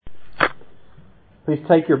Please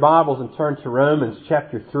take your Bibles and turn to Romans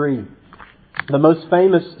chapter 3. The most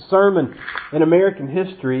famous sermon in American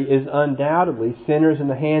history is undoubtedly Sinners in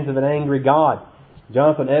the Hands of an Angry God.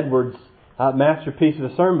 Jonathan Edwards' masterpiece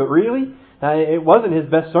of a sermon, but really, it wasn't his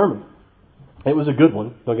best sermon. It was a good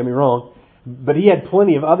one, don't get me wrong, but he had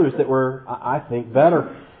plenty of others that were, I think,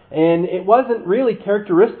 better. And it wasn't really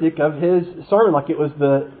characteristic of his sermon like it was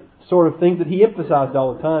the sort of things that he emphasized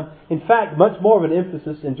all the time. In fact, much more of an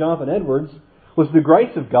emphasis in Jonathan Edwards was the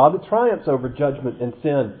grace of God that triumphs over judgment and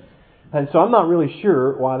sin. And so I'm not really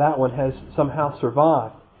sure why that one has somehow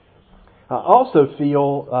survived. I also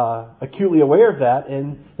feel acutely aware of that,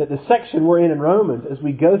 and that the section we're in Romans, as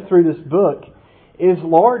we go through this book, is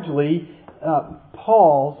largely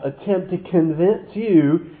Paul's attempt to convince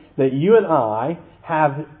you that you and I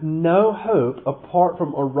have no hope apart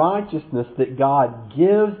from a righteousness that God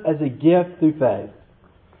gives as a gift through faith.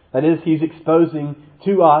 That is, He's exposing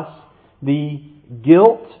to us the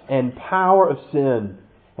guilt and power of sin.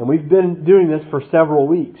 And we've been doing this for several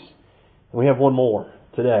weeks. And we have one more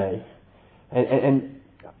today. And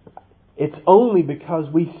it's only because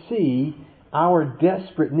we see our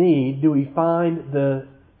desperate need do we find the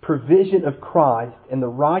provision of Christ and the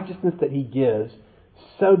righteousness that He gives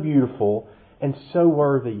so beautiful and so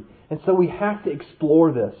worthy. And so we have to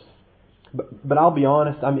explore this. But I'll be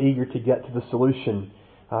honest, I'm eager to get to the solution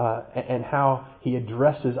and how He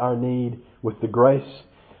addresses our need with the grace.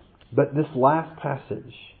 But this last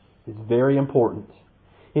passage is very important.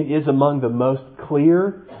 It is among the most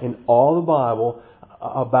clear in all the Bible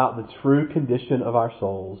about the true condition of our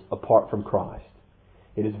souls apart from Christ.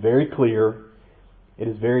 It is very clear. It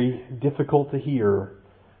is very difficult to hear,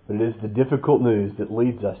 but it is the difficult news that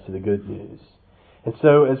leads us to the good news. And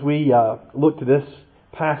so as we look to this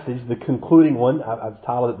passage, the concluding one, I've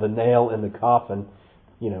titled it The Nail in the Coffin,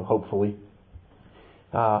 hopefully.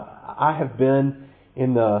 I have been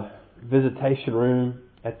in the visitation room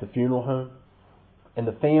at the funeral home, and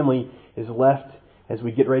the family is left as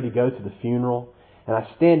we get ready to go to the funeral. And I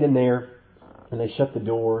stand in there, and they shut the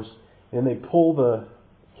doors, and they pull the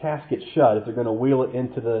casket shut as they're going to wheel it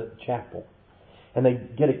into the chapel. And they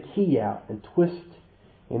get a key out and twist,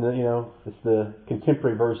 it's the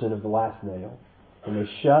contemporary version of the last nail. And they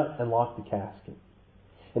shut and lock the casket.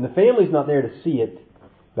 And the family's not there to see it,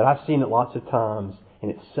 but I've seen it lots of times, and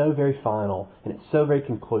it's so very final, and it's so very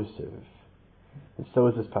conclusive. And so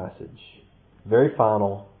is this passage. Very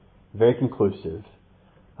final, very conclusive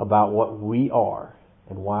about what we are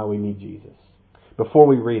and why we need Jesus. Before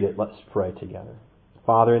we read it, let's pray together.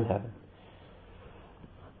 Father in heaven,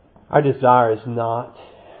 our desire is not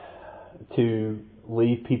to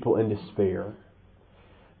leave people in despair,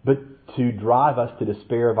 but to drive us to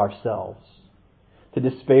despair of ourselves, to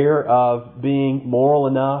despair of being moral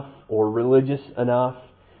enough or religious enough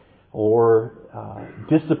or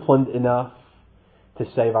disciplined enough to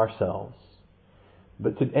save ourselves,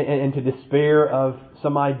 but to despair of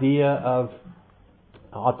some idea of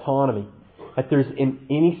autonomy, that there's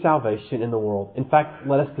any salvation in the world. In fact,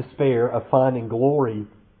 let us despair of finding glory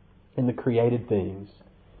in the created things,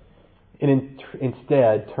 and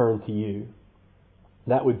instead turn to You.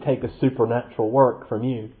 That would take a supernatural work from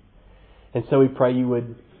You. And so we pray You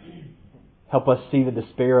would help us see the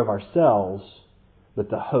despair of ourselves, but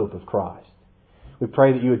the hope of Christ. We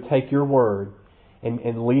pray that You would take Your word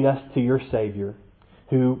and lead us to Your Savior,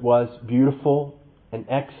 who was beautiful and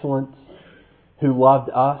excellent, who loved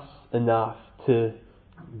us enough to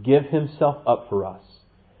give Himself up for us,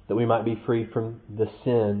 that we might be freed from the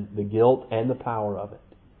sin, the guilt, and the power of it.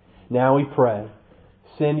 Now we pray,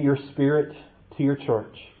 send Your Spirit to Your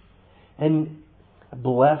church and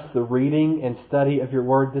bless the reading and study of Your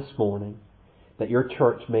word this morning, that Your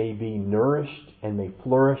church may be nourished and may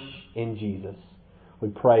flourish in Jesus. We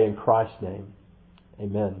pray in Christ's name.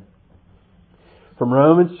 Amen. From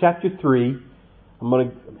Romans chapter 3,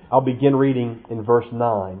 I'll begin reading in verse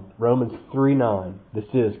 9. Romans 3:9. This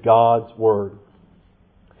is God's Word.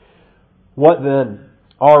 What then?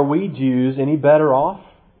 Are we Jews any better off?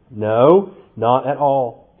 No, not at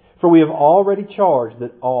all. For we have already charged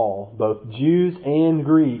that all, both Jews and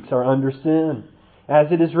Greeks, are under sin. As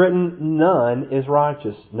it is written, none is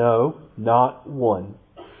righteous. No, not one.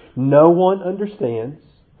 No one understands.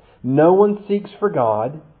 No one seeks for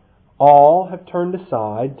God. All have turned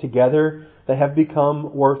aside. Together they have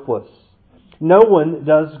become worthless. No one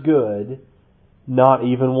does good, not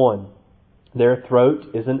even one. Their throat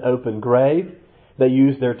is an open grave. They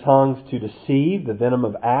use their tongues to deceive. The venom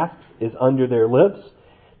of asps is under their lips.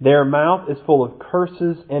 Their mouth is full of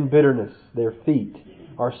curses and bitterness. Their feet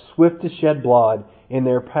are swift to shed blood. In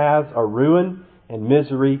their paths are ruin and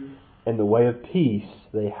misery, and the way of peace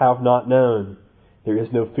they have not known. There is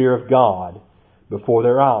no fear of God before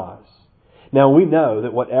their eyes. Now we know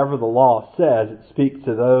that whatever the law says, it speaks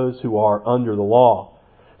to those who are under the law,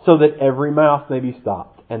 so that every mouth may be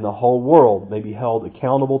stopped, and the whole world may be held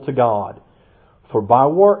accountable to God. For by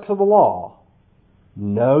works of the law,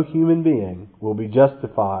 no human being will be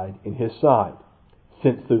justified in His sight,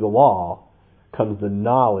 since through the law comes the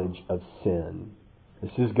knowledge of sin.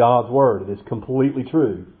 This is God's Word. It is completely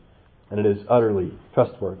true, and it is utterly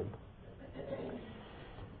trustworthy.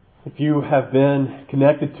 If you have been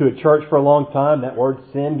connected to a church for a long time, that word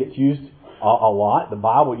sin gets used a lot. The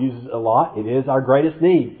Bible uses it a lot. It is our greatest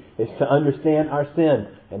need, is to understand our sin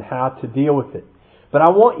and how to deal with it. But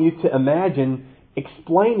I want you to imagine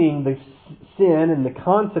explaining the sin and the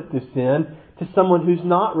concept of sin to someone who's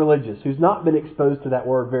not religious, who's not been exposed to that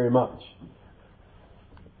word very much.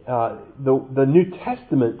 The New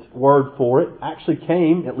Testament word for it actually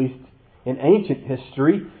came, at least in ancient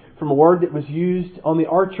history, from a word that was used on the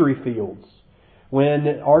archery fields. When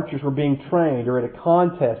archers were being trained or at a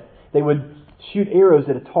contest, they would shoot arrows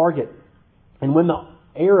at a target. And when the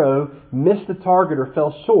arrow missed the target or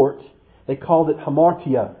fell short, they called it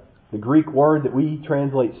hamartia, the Greek word that we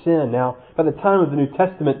translate sin. Now, by the time of the New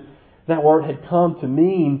Testament, that word had come to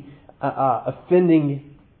mean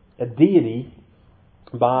offending a deity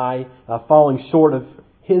by falling short of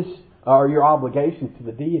his or your obligations to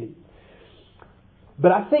the deity.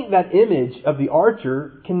 But I think that image of the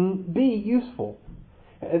archer can be useful.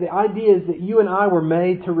 The idea is that you and I were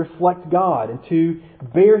made to reflect God and to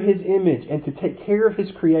bear His image and to take care of His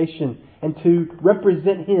creation and to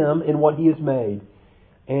represent Him in what He has made.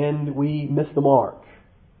 And we miss the mark.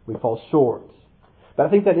 We fall short. But I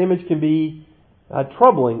think that image can be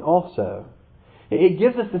troubling also. It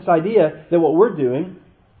gives us this idea that what we're doing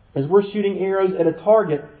is we're shooting arrows at a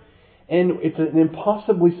target, and it's an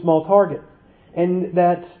impossibly small target. And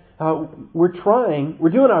that we're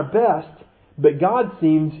doing our best, but God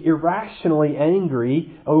seems irrationally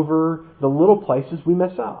angry over the little places we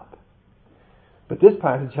mess up. But this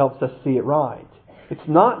passage helps us see it right. It's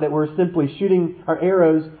not that we're simply shooting our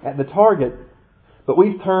arrows at the target, but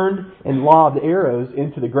we've turned and lobbed arrows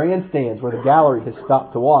into the grandstands where the gallery has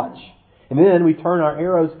stopped to watch. And then we turn our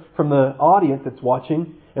arrows from the audience that's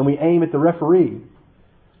watching and we aim at the referee.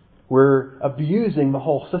 We're abusing the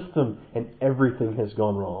whole system and everything has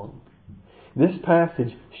gone wrong. This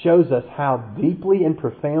passage shows us how deeply and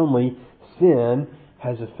profoundly sin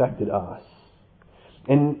has affected us.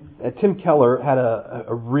 And Tim Keller had a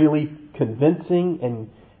really convincing and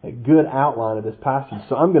a good outline of this passage.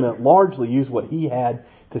 So I'm going to largely use what he had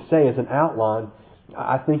to say as an outline.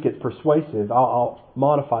 I think it's persuasive. I'll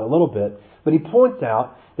modify it a little bit. But he points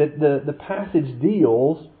out that the passage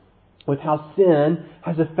deals with how sin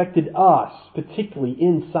has affected us, particularly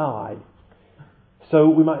inside. So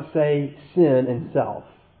we might say sin and self.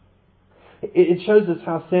 It shows us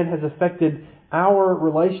how sin has affected our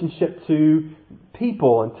relationship to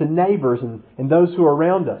people and to neighbors and those who are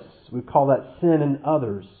around us. We call that sin in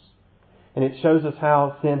others. And it shows us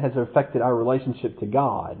how sin has affected our relationship to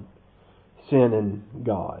God. Sin and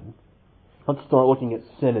God. Let's start looking at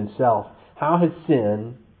sin and self. How has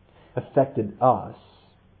sin affected us?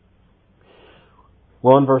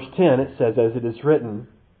 Well, in verse 10 it says, as it is written,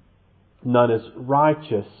 none is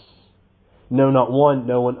righteous. No, not one.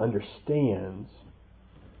 No one understands.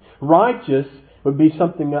 Righteous would be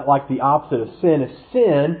something like the opposite of sin. If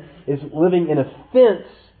sin is living in offense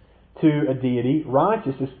to a deity,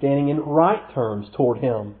 righteous is standing in right terms toward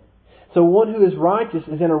Him. So one who is righteous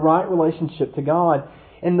is in a right relationship to God.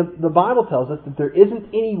 And the Bible tells us that there isn't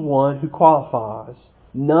anyone who qualifies.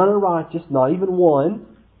 None are righteous, not even one.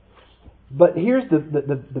 But here's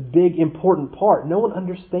the big important part. No one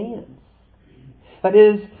understands. That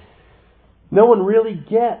is, no one really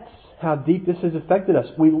gets how deep this has affected us.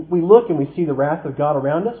 We look and we see the wrath of God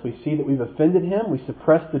around us. We see that we've offended Him. We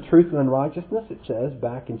suppress the truth and unrighteousness, it says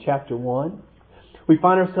back in chapter 1. We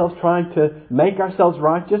find ourselves trying to make ourselves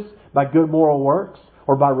righteous by good moral works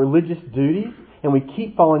or by religious duties, and we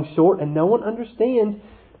keep falling short, and no one understands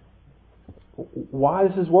why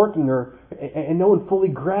this is working, and no one fully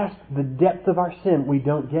grasps the depth of our sin. We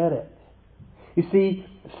don't get it. You see,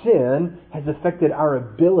 sin has affected our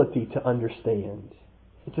ability to understand.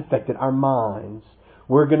 It's affected our minds.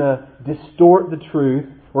 We're going to distort the truth.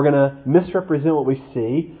 We're going to misrepresent what we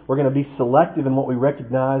see. We're going to be selective in what we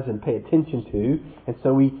recognize and pay attention to. And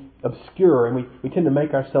so we obscure and we tend to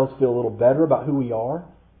make ourselves feel a little better about who we are.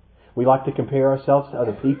 We like to compare ourselves to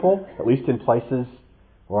other people, at least in places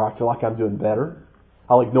where I feel like I'm doing better.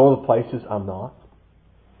 I'll ignore the places I'm not.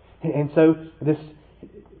 And so this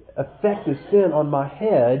effect of sin on my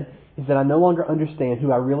head is that I no longer understand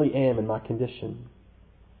who I really am in my condition.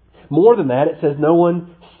 More than that, it says no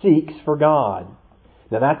one seeks for God.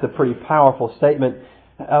 Now that's a pretty powerful statement.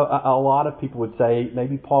 A lot of people would say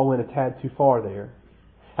maybe Paul went a tad too far there.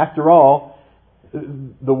 After all,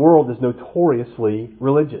 the world is notoriously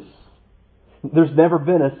religious. There's never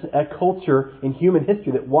been a culture in human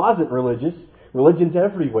history that wasn't religious. Religion's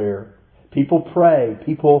everywhere. People pray.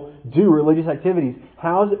 People do religious activities.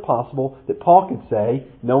 How is it possible that Paul could say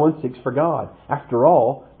no one seeks for God? After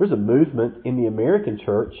all, there's a movement in the American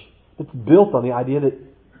church that's built on the idea that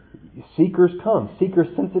seekers come.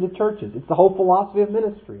 Seeker-sensitive churches. It's the whole philosophy of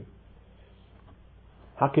ministry.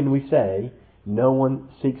 How can we say no one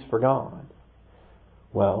seeks for God?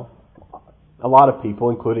 Well, a lot of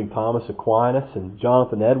people, including Thomas Aquinas and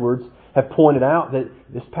Jonathan Edwards, have pointed out that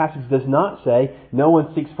this passage does not say no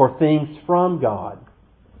one seeks for things from God.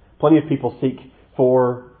 Plenty of people seek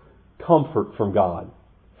for comfort from God.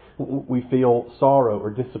 We feel sorrow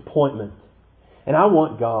or disappointment. And I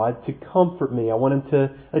want God to comfort me. I want Him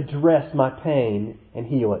to address my pain and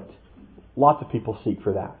heal it. Lots of people seek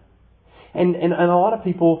for that. And a lot of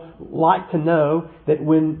people like to know that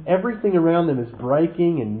when everything around them is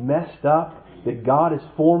breaking and messed up, that God is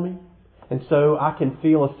for me. And so I can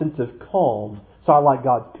feel a sense of calm. So I like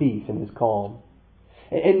God's peace and His calm.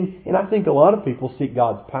 And I think a lot of people seek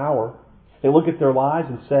God's power. They look at their lives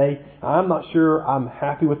and say, I'm not sure I'm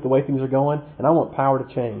happy with the way things are going, and I want power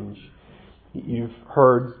to change. You've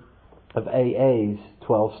heard of AA's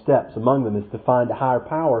 12 steps. Among them is to find a higher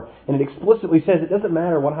power. And it explicitly says it doesn't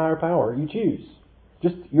matter what higher power you choose.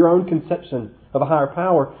 Just your own conception of a higher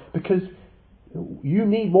power. Because you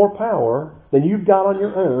need more power than you've got on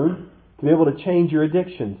your own to be able to change your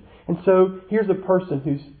addictions. And so here's a person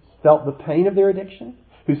who's felt the pain of their addiction,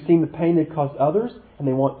 who's seen the pain they've caused others, and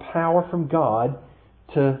they want power from God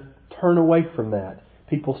to turn away from that.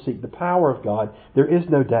 People seek the power of God. There is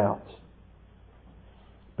no doubt.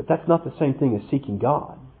 But that's not the same thing as seeking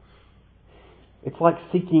God. It's like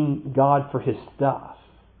seeking God for His stuff.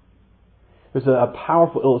 There's a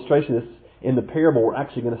powerful illustration of this in the parable we're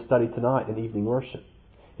actually going to study tonight in evening worship.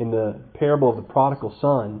 In the parable of the prodigal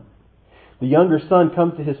son. The younger son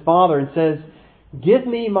comes to his father and says, "Give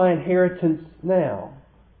me my inheritance now."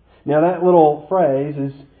 Now that little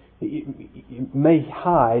phrase it may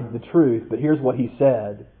hide the truth, but here's what he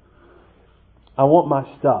said. I want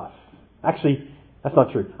my stuff. Actually, that's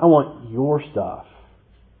not true. I want your stuff.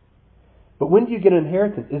 But when do you get an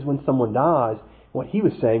inheritance? Is when someone dies. What he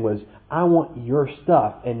was saying was, I want your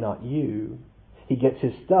stuff and not you. He gets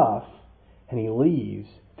his stuff and he leaves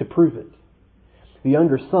to prove it. The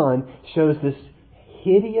younger son shows this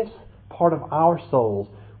hideous part of our souls.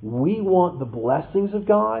 We want the blessings of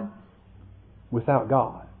God without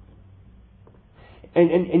God.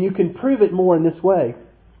 And you can prove it more in this way.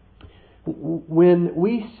 When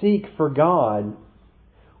we seek for God,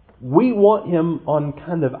 we want Him on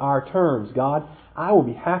kind of our terms. God, I will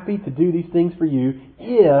be happy to do these things for you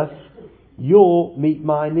if you'll meet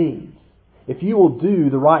my needs. If you will do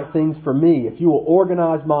the right things for me. If you will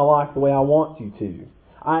organize my life the way I want you to.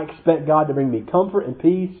 I expect God to bring me comfort and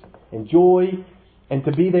peace and joy and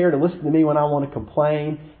to be there to listen to me when I want to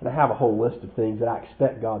complain. And I have a whole list of things that I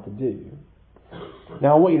expect God to do.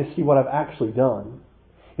 Now I want you to see what I've actually done.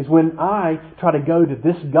 Is when I try to go to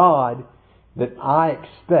this God that I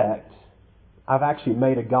expect, I've actually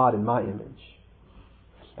made a God in my image.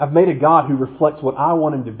 I've made a God who reflects what I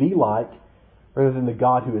want Him to be like rather than the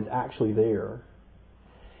God who is actually there.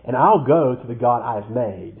 And I'll go to the God I've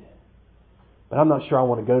made. But I'm not sure I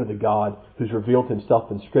want to go to the God who's revealed Himself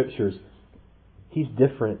in Scriptures. He's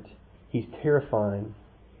different. He's terrifying.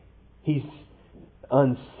 He's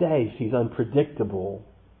unsafe. He's unpredictable.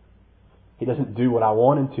 He doesn't do what I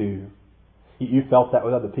want Him to. You felt that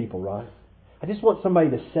with other people, right? I just want somebody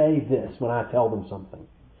to say this when I tell them something.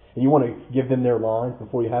 And you want to give them their lines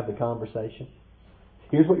before you have the conversation.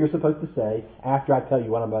 Here's what you're supposed to say after I tell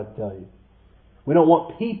you what I'm about to tell you. We don't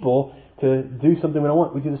want people to do something we don't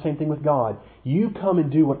want. We do the same thing with God. You come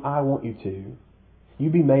and do what I want you to. You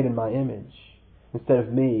be made in my image instead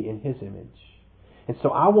of me in His image. And so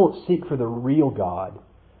I won't seek for the real God.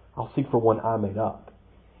 I'll seek for one I made up.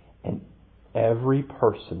 And every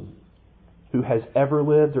person who has ever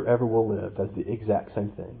lived or ever will live does the exact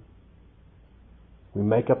same thing. We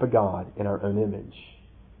make up a God in our own image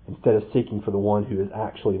instead of seeking for the one who is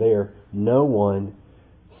actually there. No one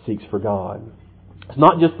seeks for God. It's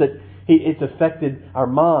not just that it's affected our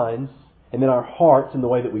minds and then our hearts in the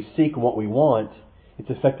way that we seek and what we want. It's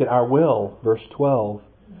affected our will. Verse 12.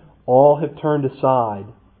 All have turned aside.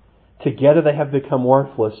 Together they have become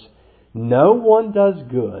worthless. No one does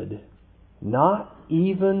good, not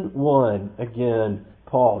even one. Again,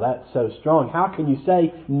 Paul, that's so strong. How can you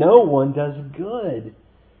say no one does good?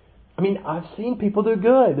 I mean, I've seen people do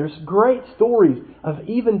good. There's great stories of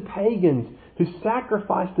even pagans who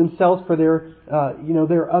sacrificed themselves for their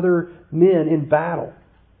other men in battle.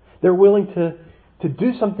 They're willing to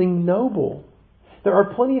do something noble. There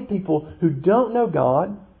are plenty of people who don't know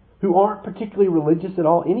God, who aren't particularly religious at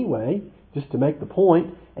all anyway, just to make the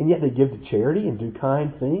point, and yet they give to charity and do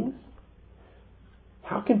kind things.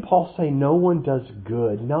 How can Paul say no one does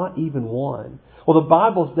good, not even one? Well, the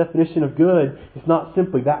Bible's definition of good is not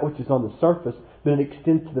simply that which is on the surface, but it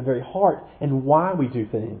extends to the very heart and why we do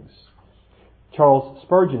things. Charles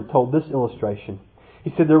Spurgeon told this illustration.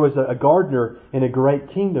 He said there was a gardener in a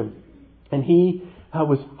great kingdom, and he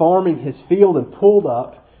was farming his field and pulled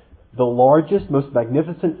up the largest, most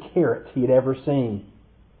magnificent carrot he had ever seen.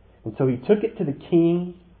 And so he took it to the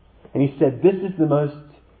king, and he said, "This is the most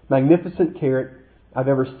magnificent carrot I've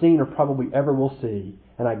ever seen or probably ever will see,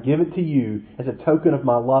 and I give it to you as a token of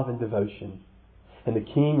my love and devotion." And the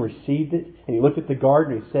king received it, and he looked at the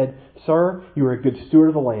gardener and he said, "Sir, you are a good steward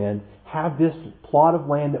of the land. Have this plot of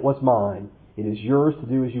land that was mine. It is yours to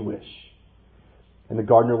do as you wish." And the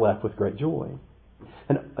gardener left with great joy.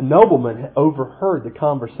 And a nobleman had overheard the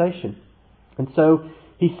conversation. And so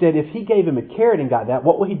he said, if he gave him a carrot and got that,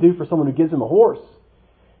 what will he do for someone who gives him a horse?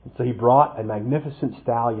 And so he brought a magnificent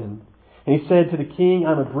stallion. And he said to the king,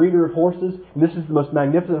 "I'm a breeder of horses, and this is the most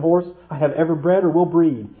magnificent horse I have ever bred or will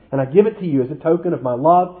breed. And I give it to you as a token of my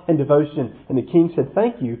love and devotion." And the king said,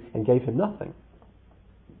 "Thank you," and gave him nothing.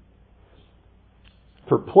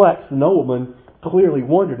 Perplexed, the nobleman clearly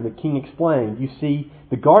wondered, and the king explained, "You see,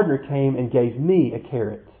 the gardener came and gave me a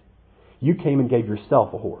carrot. You came and gave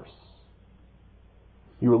yourself a horse.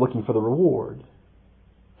 You were looking for the reward.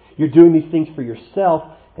 You're doing these things for yourself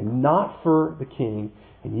and not for the king.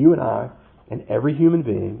 And you and I, and every human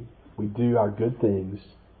being, we do our good things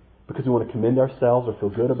because we want to commend ourselves or feel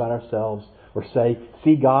good about ourselves or say,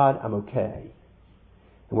 'See God, I'm okay.'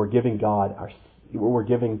 And we're giving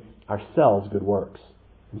ourselves good works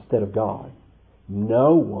instead of God.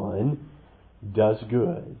 No one does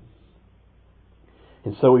good.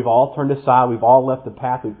 And so we've all turned aside. We've all left the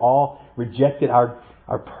path. We've all rejected our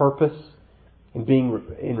purpose in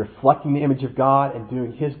reflecting the image of God and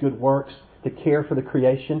doing His good works to care for the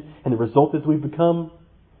creation. And the result is we've become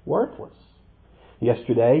worthless.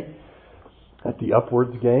 Yesterday, at the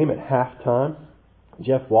Upwards game at halftime,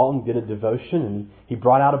 Jeff Walton did a devotion and he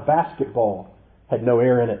brought out a basketball. Had no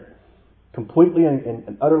air in it. Completely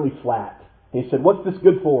and utterly flat. And he said, "What's this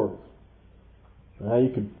good for?" Well, you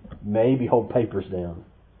could maybe hold papers down.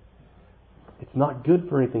 It's not good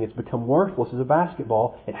for anything. It's become worthless as a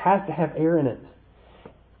basketball. It has to have air in it.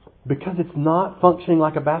 Because it's not functioning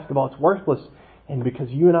like a basketball, it's worthless. And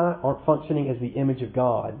because you and I aren't functioning as the image of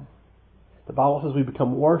God, the Bible says we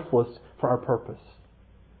become worthless for our purpose.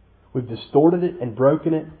 We've distorted it and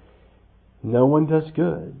broken it. No one does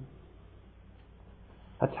good.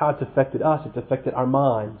 That's how it's affected us. It's affected our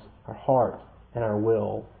minds, our heart, and our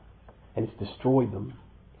will. And it's destroyed them.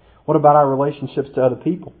 What about our relationships to other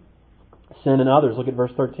people? Sin and others. Look at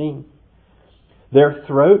verse 13. "Their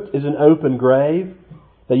throat is an open grave.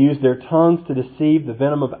 They use their tongues to deceive. The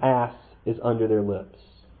venom of asps is under their lips."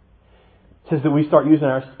 It says that we start using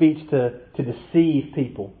our speech to deceive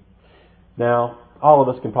people. Now, all of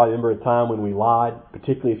us can probably remember a time when we lied,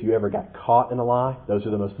 particularly if you ever got caught in a lie. Those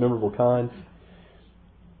are the most memorable kinds.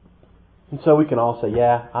 And so we can all say,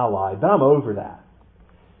 "Yeah, I lied," but I'm over that.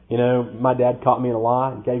 You know, my dad caught me in a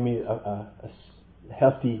lie and gave me a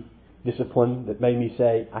hefty discipline that made me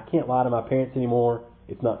say, "I can't lie to my parents anymore.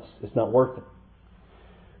 It's not worth it."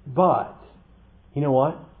 But, you know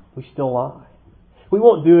what? We still lie. We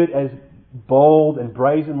won't do it as bold and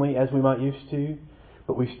brazenly as we might used to,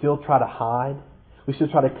 but we still try to hide. We still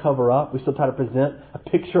try to cover up. We still try to present a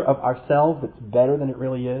picture of ourselves that's better than it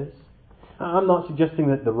really is. I'm not suggesting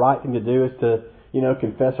that the right thing to do is to,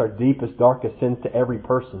 confess our deepest, darkest sins to every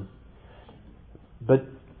person. But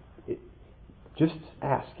just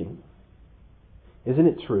asking, isn't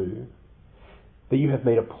it true that you have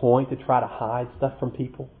made a point to try to hide stuff from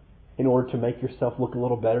people in order to make yourself look a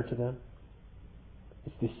little better to them?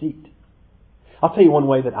 It's deceit. I'll tell you one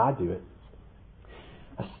way that I do it.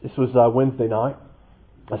 This was Wednesday night.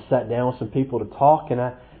 I sat down with some people to talk, and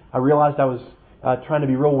I realized I was trying to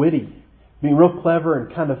be real witty, being real clever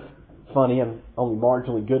and kind of funny. I'm only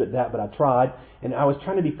marginally good at that, but I tried. And I was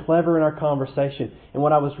trying to be clever in our conversation. And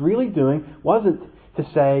what I was really doing wasn't to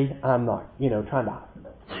say I'm not, trying to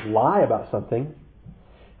lie about something.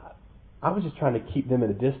 I was just trying to keep them at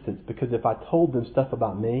a distance, because if I told them stuff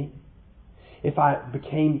about me, if I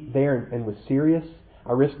became there and was serious,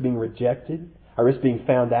 I risked being rejected. I risked being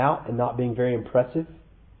found out and not being very impressive.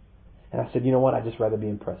 And I said, you know what? I'd just rather be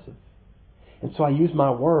impressive. And so I used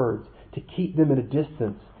my words to keep them at a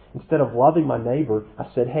distance. Instead of loving my neighbor, I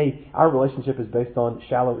said, hey, our relationship is based on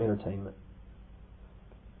shallow entertainment.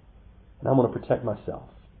 And I'm going to protect myself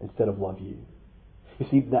instead of love you. You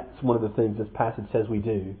see, that's one of the things this passage says we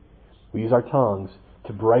do. We use our tongues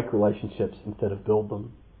to break relationships instead of build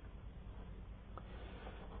them.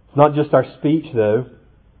 It's not just our speech, though.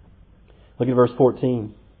 Look at verse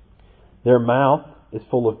 14. Their mouth is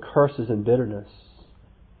full of curses and bitterness.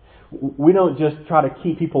 We don't just try to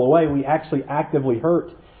keep people away. We actually actively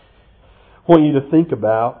hurt. I want you to think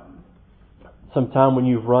about some time when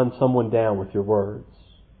you've run someone down with your words.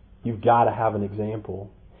 You've got to have an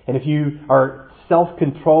example. And if you are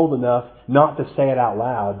self-controlled enough not to say it out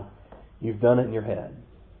loud, you've done it in your head.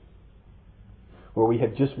 Where we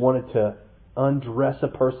have just wanted to undress a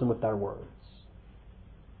person with our words.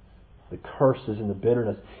 The curses and the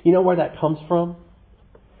bitterness. You know where that comes from?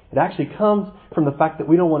 It actually comes from the fact that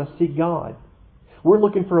we don't want to seek God. We're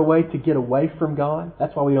looking for a way to get away from God.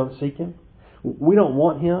 That's why we don't seek Him. We don't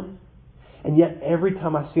want Him. And yet every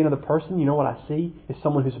time I see another person, you know what I see? Is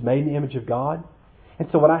someone who's made in the image of God. And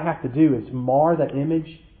so what I have to do is mar that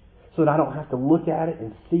image so that I don't have to look at it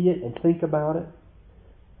and see it and think about it.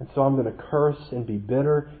 And so I'm going to curse and be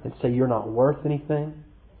bitter and say you're not worth anything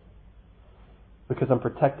because I'm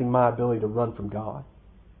protecting my ability to run from God.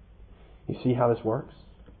 You see how this works?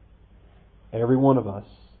 Every one of us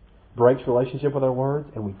breaks relationship with our words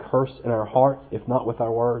and we curse in our hearts, if not with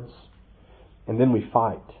our words. And then we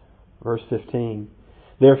fight. Verse 15.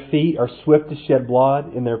 Their feet are swift to shed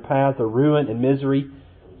blood. In their paths are ruin and misery.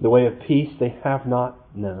 The way of peace they have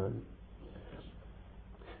not known.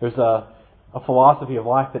 There's a philosophy of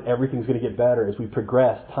life that everything's going to get better as we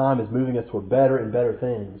progress. Time is moving us toward better and better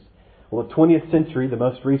things. Well, the 20th century, the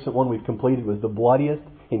most recent one we've completed, was the bloodiest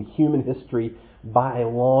in human history by a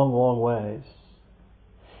long, long ways.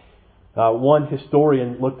 One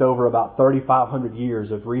historian looked over about 3,500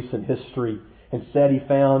 years of recent history and said he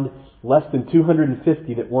found less than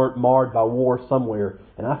 250 that weren't marred by war somewhere.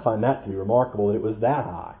 And I find that to be remarkable that it was that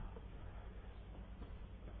high.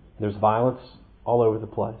 There's violence all over the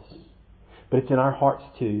place. But it's in our hearts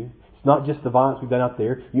too. It's not just the violence we've done out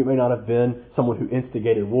there. You may not have been someone who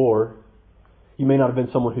instigated war. You may not have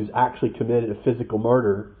been someone who's actually committed a physical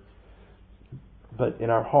murder. But in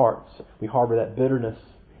our hearts, we harbor that bitterness.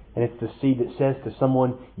 And it's the seed that says to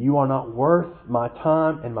someone, you are not worth my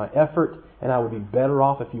time and my effort, and I would be better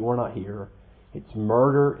off if you were not here. It's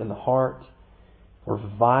murder in the heart. We're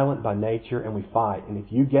violent by nature and we fight. And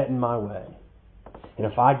if you get in my way,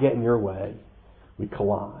 and if I get in your way, we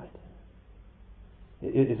collide.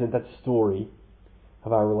 Isn't that the story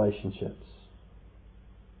of our relationships?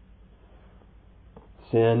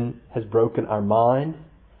 Sin has broken our mind,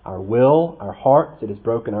 our will, our hearts. It has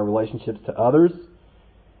broken our relationships to others.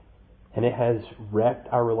 And it has wrecked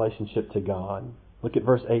our relationship to God. Look at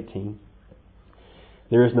verse 18.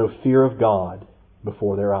 There is no fear of God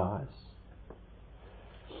before their eyes.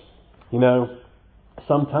 You know,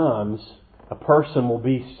 sometimes a person will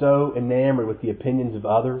be so enamored with the opinions of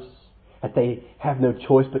others that they have no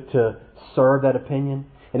choice but to serve that opinion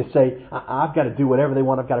and to say, I've got to do whatever they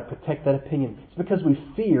want, I've got to protect that opinion. It's because we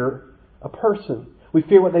fear a person. We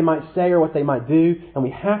fear what they might say or what they might do, and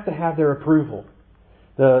we have to have their approval.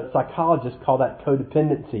 The psychologists call that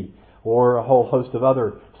codependency, or a whole host of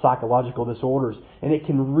other psychological disorders. And it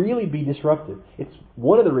can really be disruptive. It's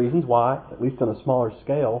one of the reasons why, at least on a smaller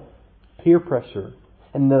scale, peer pressure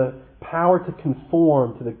and the power to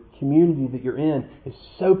conform to the community that you're in is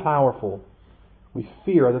so powerful. We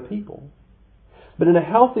fear other people. But in a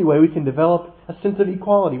healthy way, we can develop a sense of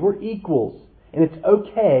equality. We're equals. And it's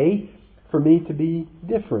okay for me to be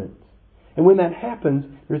different. And when that happens,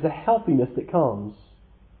 there's a healthiness that comes.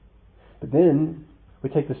 But then we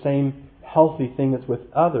take the same healthy thing that's with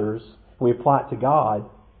others and we apply it to God. And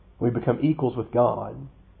we become equals with God.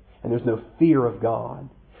 And there's no fear of God.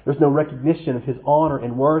 There's no recognition of His honor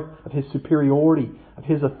and worth, of His superiority, of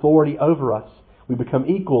His authority over us. We become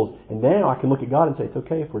equals. And now I can look at God and say, it's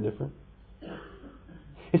okay if we're different.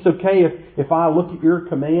 It's okay if I look at your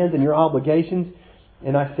commands and your obligations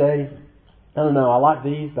and I say, I don't know, I like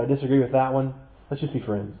these, but I disagree with that one. Let's just be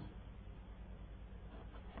friends.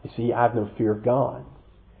 You see, I have no fear of God.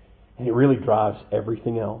 And it really drives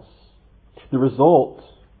everything else. The result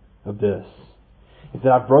of this is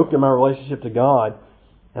that I've broken my relationship to God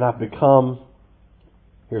and I've become,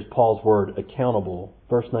 here's Paul's word, accountable.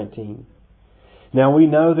 Verse 19. Now we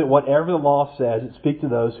know that whatever the law says, it speaks to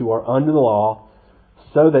those who are under the law,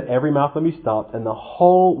 so that every mouth may be stopped and the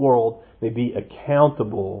whole world may be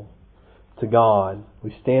accountable to God.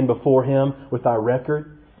 We stand before Him with our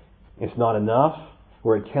record. It's not enough.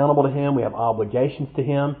 We're accountable to Him. We have obligations to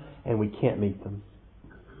Him, and we can't meet them.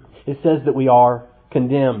 It says that we are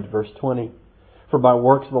condemned, verse 20. For by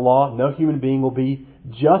works of the law, no human being will be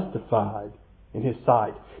justified in His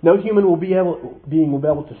sight. No human being will be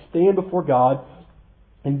able to stand before God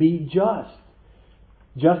and be just.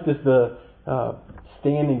 Just as the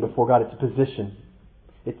standing before God, it's a position.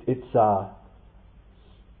 If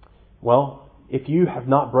you have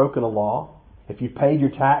not broken a law, if you've paid your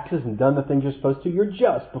taxes and done the things you're supposed to, you're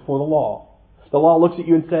just before the law. The law looks at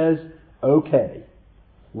you and says, okay,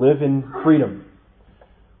 live in freedom.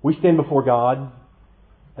 We stand before God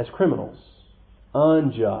as criminals,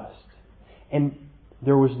 unjust. And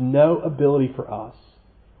there was no ability for us.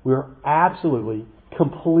 We were absolutely,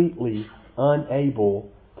 completely unable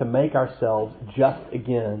to make ourselves just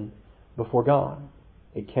again before God.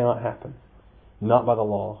 It cannot happen. Not by the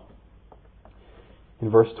law. In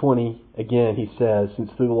verse 20, again, he says, since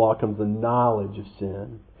through the law comes the knowledge of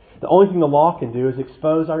sin. The only thing the law can do is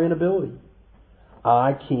expose our inability.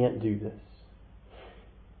 I can't do this.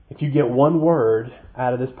 If you get one word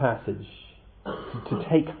out of this passage to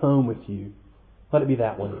take home with you, let it be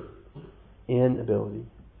that one. Inability.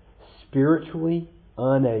 Spiritually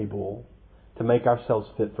unable to make ourselves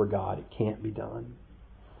fit for God. It can't be done.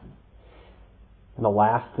 And the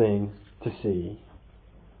last thing to see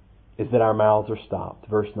is that our mouths are stopped.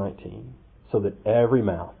 Verse 19. So that every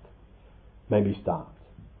mouth may be stopped.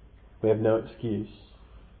 We have no excuse.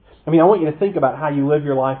 I want you to think about how you live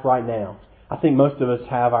your life right now. I think most of us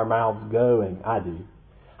have our mouths going. I do.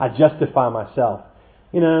 I justify myself.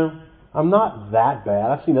 I'm not that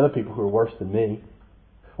bad. I've seen other people who are worse than me.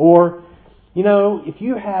 Or, if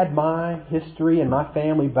you had my history and my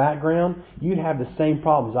family background, you'd have the same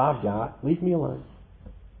problems I've got. Leave me alone.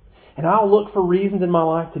 And I'll look for reasons in my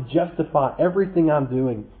life to justify everything I'm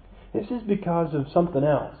doing. This is because of something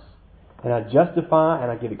else. And I justify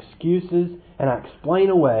and I give excuses and I explain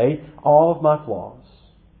away all of my flaws.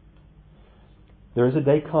 There is a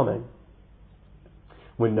day coming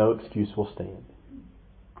when no excuse will stand.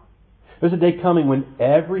 There's a day coming when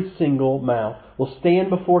every single mouth will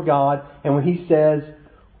stand before God, and when He says,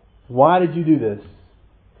 why did you do this?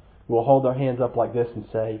 We'll hold our hands up like this and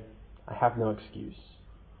say, I have no excuse.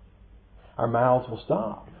 Our mouths will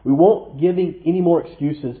stop. We won't give any more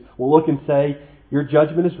excuses. We'll look and say, your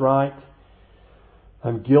judgment is right.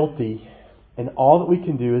 I'm guilty. And all that we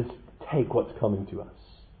can do is take what's coming to us.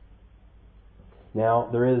 Now,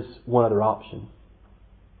 there is one other option.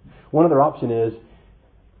 One other option is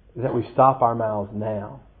that we stop our mouths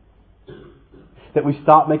now. That we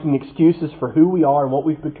stop making excuses for who we are and what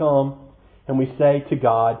we've become, and we say to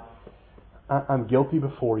God, I'm guilty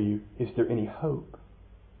before you. Is there any hope?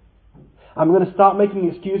 I'm going to stop making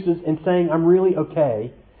excuses and saying I'm really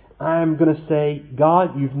okay. I'm going to say,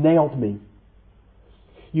 God, you've nailed me.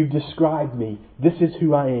 You've described me. This is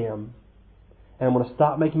who I am. And I'm going to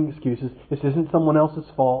stop making excuses. This isn't someone else's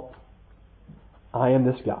fault. I am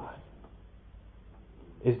this guy.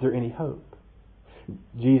 Is there any hope?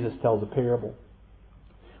 Jesus tells a parable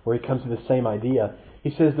where He comes to the same idea.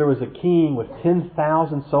 He says there was a king with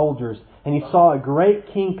 10,000 soldiers, and he saw a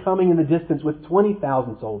great king coming in the distance with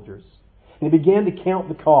 20,000 soldiers. And he began to count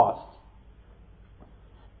the cost.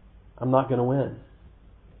 I'm not going to win.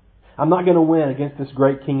 I'm not going to win against this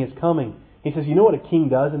great king who's coming. He says, you know what a king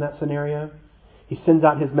does in that scenario? He sends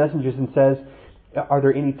out his messengers and says, are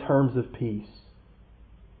there any terms of peace?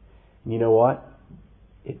 And you know what?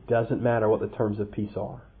 It doesn't matter what the terms of peace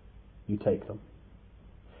are. You take them.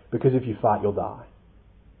 Because if you fight, you'll die.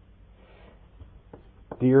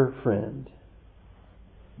 Dear friend,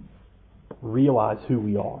 realize who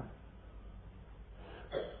we are.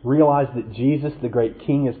 Realize that Jesus, the great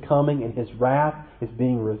King, is coming and His wrath is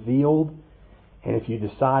being revealed. And if you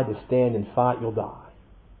decide to stand and fight, you'll die.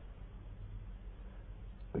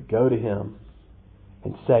 But go to Him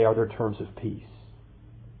and say, are there terms of peace?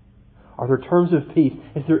 Are there terms of peace?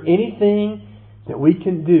 Is there anything that we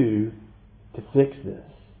can do to fix this?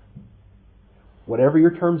 Whatever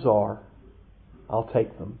your terms are, I'll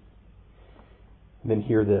take them. And then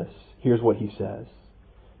hear this. Here's what He says.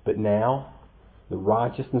 But now, the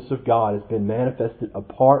righteousness of God has been manifested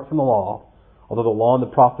apart from the law, although the law and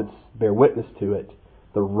the prophets bear witness to it.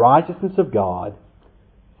 The righteousness of God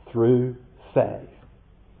through faith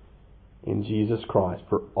in Jesus Christ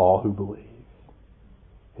for all who believe.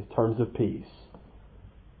 His terms of peace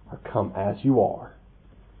are come as you are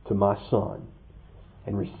to my Son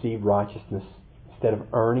and receive righteousness instead of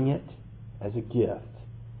earning it as a gift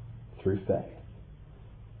through faith.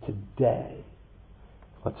 today,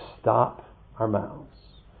 let's stop our mouths.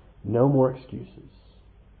 No more excuses.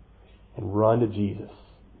 And run to Jesus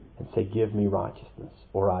and say, give me righteousness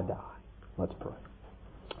or I die. Let's pray.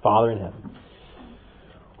 Father in heaven,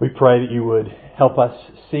 we pray that you would help us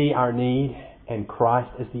see our need and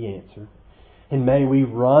Christ as the answer. And may we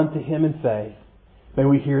run to Him in faith. May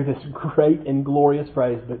we hear this great and glorious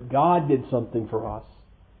phrase, but God did something for us.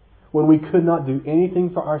 When we could not do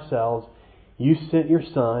anything for ourselves, you sent your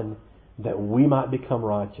Son that we might become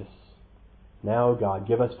righteous. Now, O God,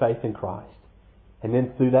 give us faith in Christ. And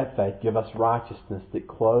then through that faith, give us righteousness that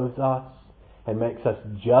clothes us and makes us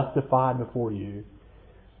justified before you.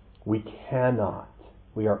 We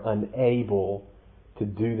are unable to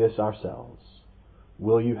do this ourselves.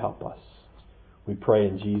 Will you help us? We pray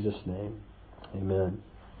in Jesus' name. Amen.